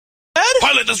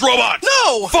pilot this robot!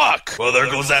 No! Fuck! Well, there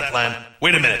goes that plan.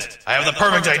 Wait a minute. I have the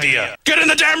perfect idea. Get in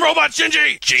the damn robot,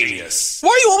 Shinji! Genius. Why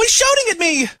are you always shouting at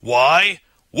me? Why?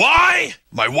 Why?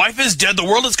 My wife is dead, the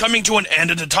world is coming to an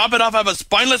end, and to top it off, I have a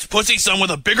spineless pussy son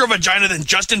with a bigger vagina than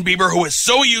Justin Bieber who is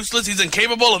so useless he's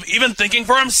incapable of even thinking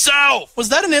for himself! Was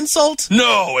that an insult?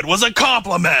 No, it was a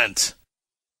compliment!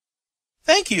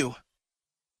 Thank you.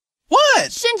 What?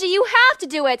 Shinji, you have to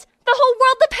do it! The whole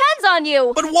world depends on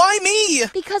you! But why me?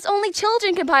 Because only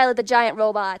children can pilot the giant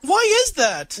robots. Why is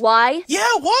that? Why?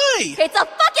 Yeah, why? It's a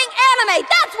fucking anime!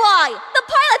 That's why! The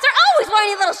pilots are always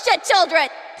whiny little shit children!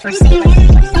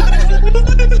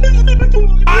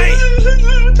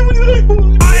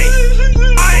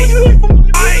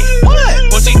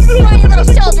 What? Pussy! Whiny little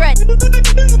children!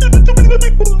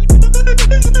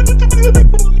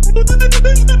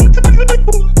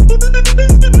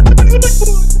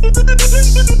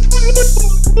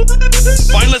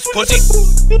 Spineless pussy!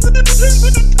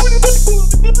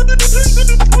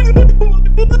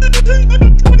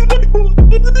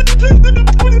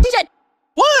 Shit!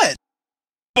 What?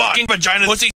 Fucking vagina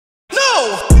pussy!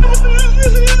 No!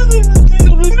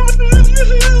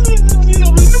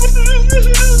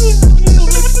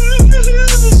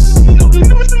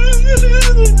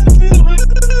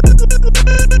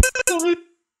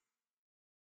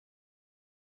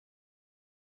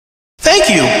 Thank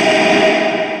you!